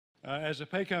As a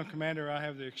PACOM commander, I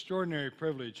have the extraordinary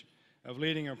privilege of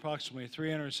leading approximately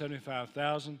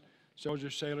 375,000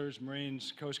 soldiers, sailors,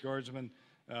 Marines, Coast Guardsmen,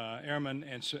 airmen,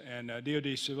 and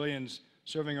DoD civilians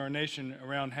serving our nation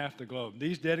around half the globe.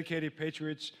 These dedicated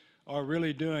patriots are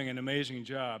really doing an amazing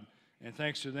job, and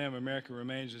thanks to them, America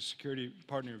remains a security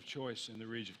partner of choice in the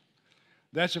region.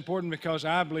 That's important because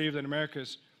I believe that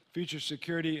America's future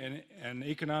security and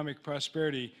economic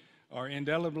prosperity are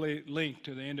indelibly linked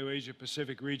to the Indo-Asia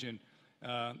Pacific region,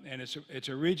 and it's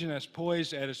a region that's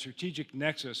poised at a strategic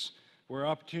nexus where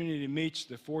opportunity meets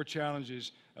the four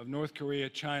challenges of North Korea,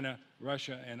 China,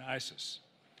 Russia, and ISIS.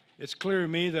 It's clear to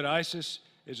me that ISIS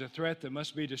is a threat that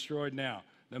must be destroyed now.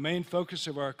 The main focus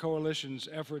of our coalition's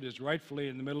effort is rightfully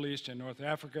in the Middle East and North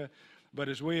Africa, but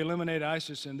as we eliminate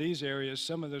ISIS in these areas,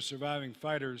 some of the surviving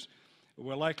fighters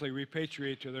will likely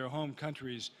repatriate to their home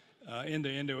countries in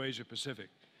the Indo-Asia Pacific.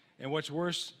 And what's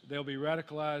worse, they'll be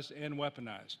radicalized and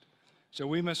weaponized. So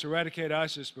we must eradicate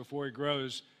ISIS before it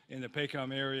grows in the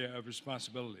PACOM area of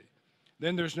responsibility.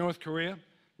 Then there's North Korea,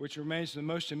 which remains the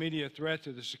most immediate threat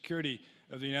to the security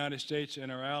of the United States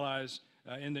and our allies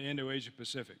in the Indo-Asia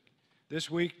Pacific. This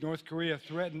week, North Korea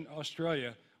threatened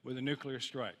Australia with a nuclear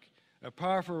strike, a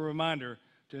powerful reminder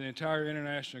to the entire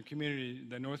international community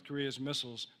that North Korea's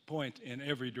missiles point in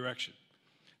every direction.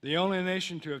 The only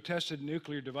nation to have tested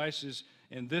nuclear devices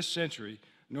in this century,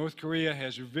 North Korea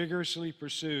has vigorously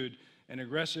pursued an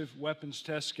aggressive weapons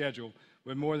test schedule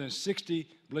with more than 60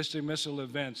 ballistic missile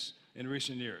events in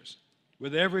recent years.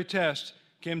 With every test,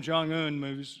 Kim Jong-un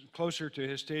moves closer to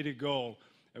his stated goal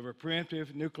of a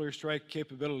preemptive nuclear strike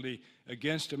capability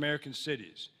against American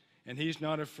cities, and he's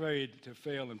not afraid to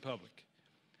fail in public.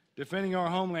 Defending our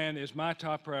homeland is my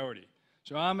top priority,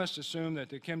 so I must assume that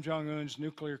the Kim Jong-un's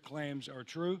nuclear claims are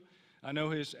true. I know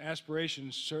his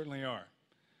aspirations certainly are,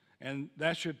 and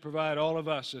that should provide all of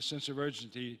us a sense of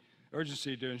urgency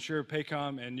to ensure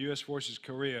PACOM and U.S. Forces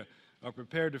Korea are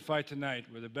prepared to fight tonight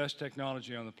with the best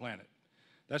technology on the planet.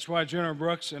 That's why General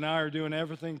Brooks and I are doing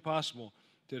everything possible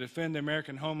to defend the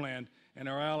American homeland and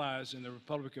our allies in the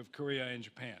Republic of Korea and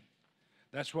Japan.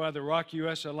 That's why the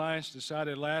ROK-US Alliance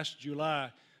decided last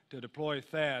July to deploy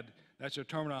THAAD, that's a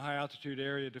Terminal High Altitude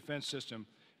Area Defense System,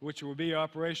 which will be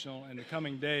operational in the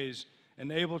coming days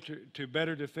and able to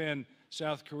better defend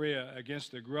South Korea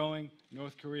against the growing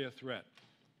North Korea threat.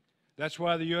 That's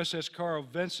why the USS Carl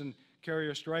Vinson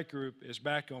Carrier Strike Group is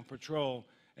back on patrol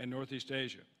in Northeast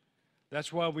Asia.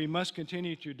 That's why we must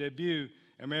continue to debut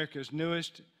America's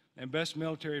newest and best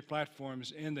military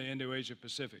platforms in the Indo-Asia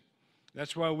Pacific.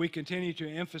 That's why we continue to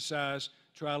emphasize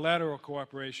trilateral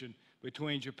cooperation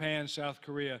between Japan, South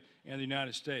Korea, and the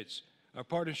United States, a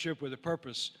partnership with a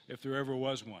purpose if there ever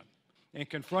was one. In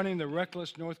confronting the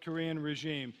reckless North Korean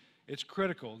regime, it's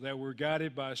critical that we're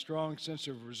guided by a strong sense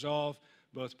of resolve,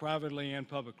 both privately and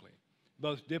publicly,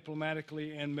 both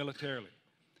diplomatically and militarily.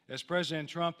 As President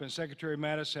Trump and Secretary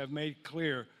Mattis have made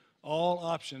clear, all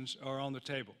options are on the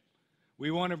table.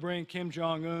 We want to bring Kim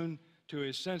Jong-un to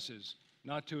his senses,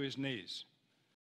 not to his knees.